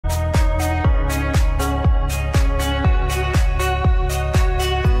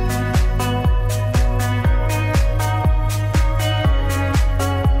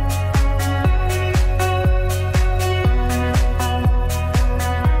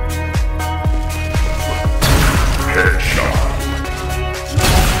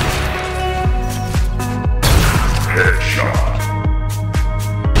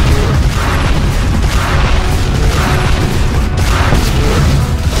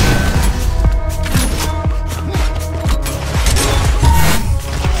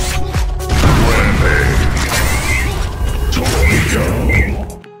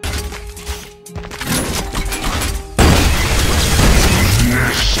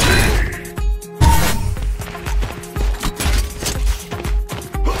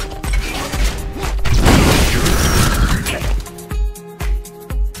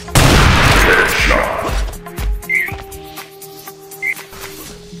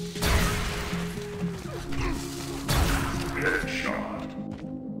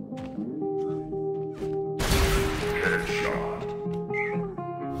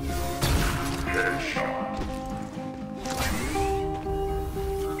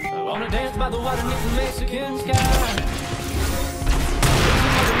By the water beneath the Mexican sky.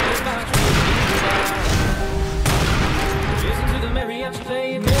 Listen to the mariachi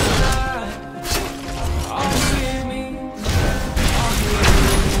play at midnight. Are you with me? Are you with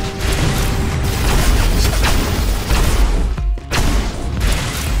me?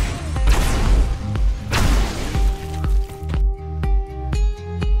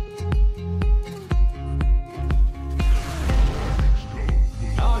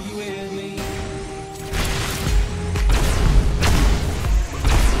 Are you with me?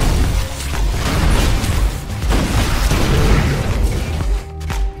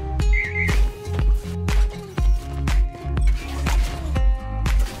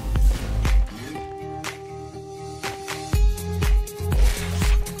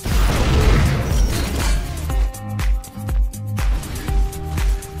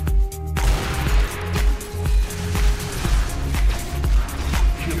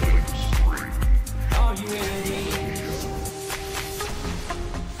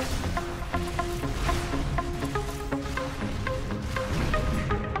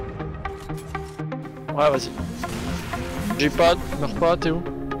 Ouais, vas-y. J'ai pas, meurs pas, t'es où?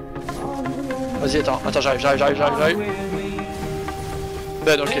 Vas-y, attends, j'arrive.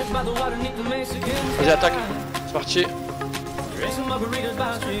 Ben, ok. Vas-y, attaque. C'est parti.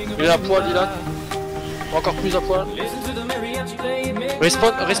 Il est à poil, il a. Encore plus à poil.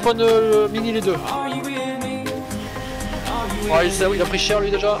 Respawn mini les deux. Ouais, il a pris cher lui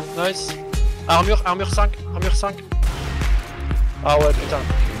déjà. Nice. Armure 5. Ah ouais, putain.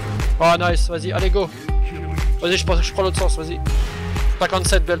 Oh nice, vas-y, allez go. Vas-y, je prends l'autre sens, vas-y.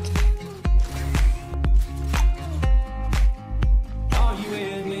 57 belt.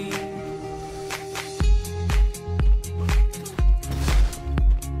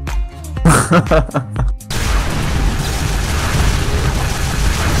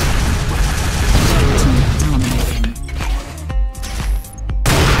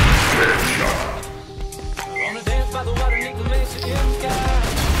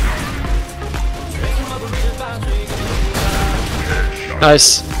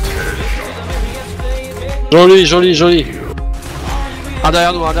 Nice. Joli. Un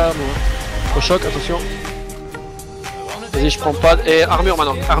derrière nous. Au choc, attention. Vas-y, je prends pas. Et armure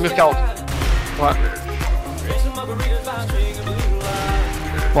maintenant. Armure 40. Ouais.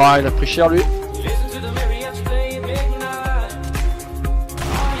 Ouais, il a pris cher lui.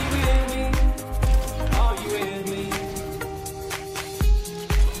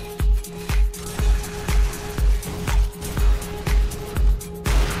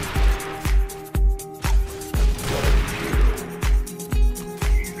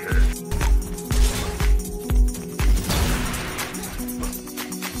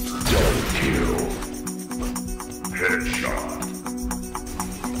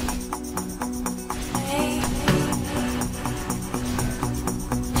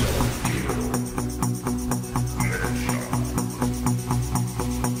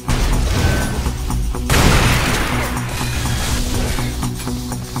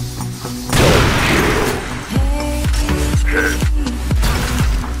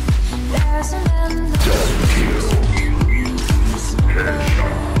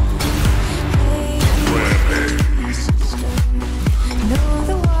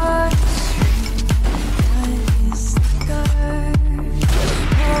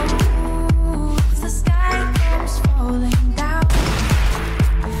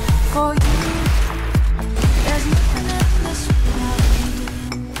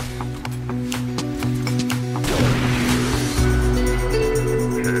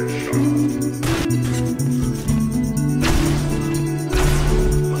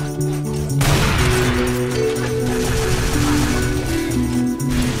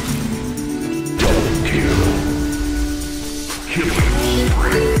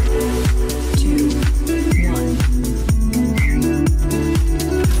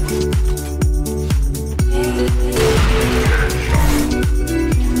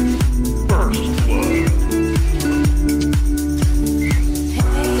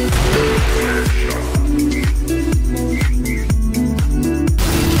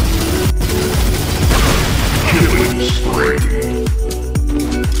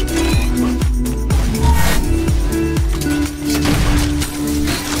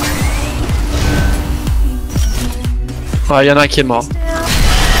 Ouais, y'en a un qui est mort.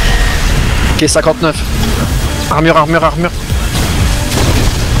 Ok, 59. Armure, armure, armure.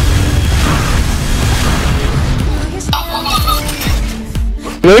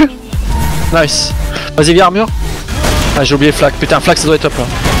 Tu l'as eu? Nice. Vas-y, viens, armure. Ah, j'ai oublié flag. Putain, flag, ça doit être top là.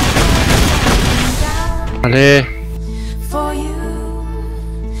 Allez. For you,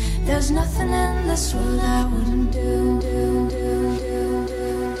 there's nothing in this world I wouldn't do.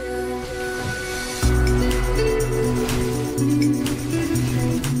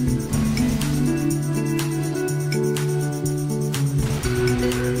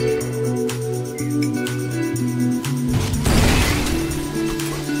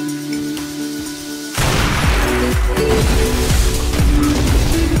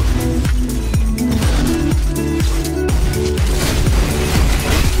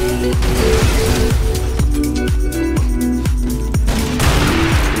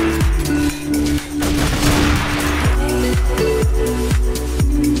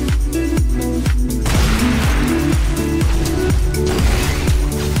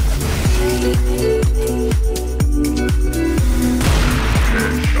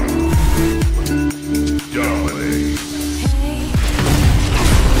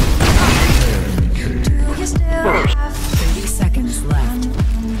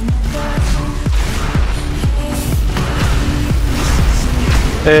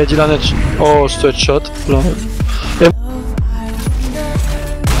 Eh, Dylan Edge. Oh, stud shot. Là. Et...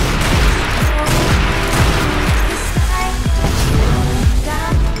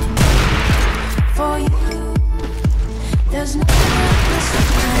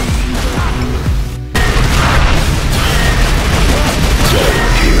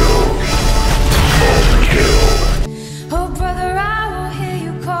 Oh brother, I will hear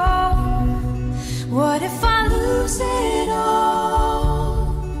you call. What if I lose it all?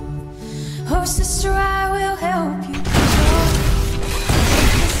 Oh sister, I will help you. If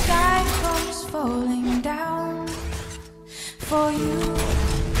the sky comes falling down for you,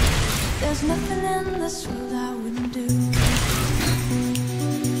 there's nothing in this world I wouldn't do.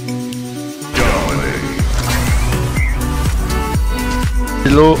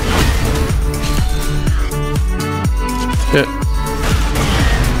 Hello. Okay.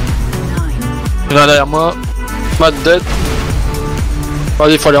 Il y en a derrière moi. Mad dead.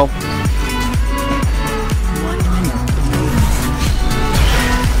 Vas-y, il faut aller en.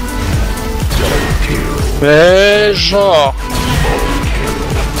 Mais genre.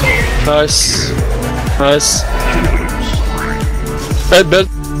 Nice. Nice. Belle, belle.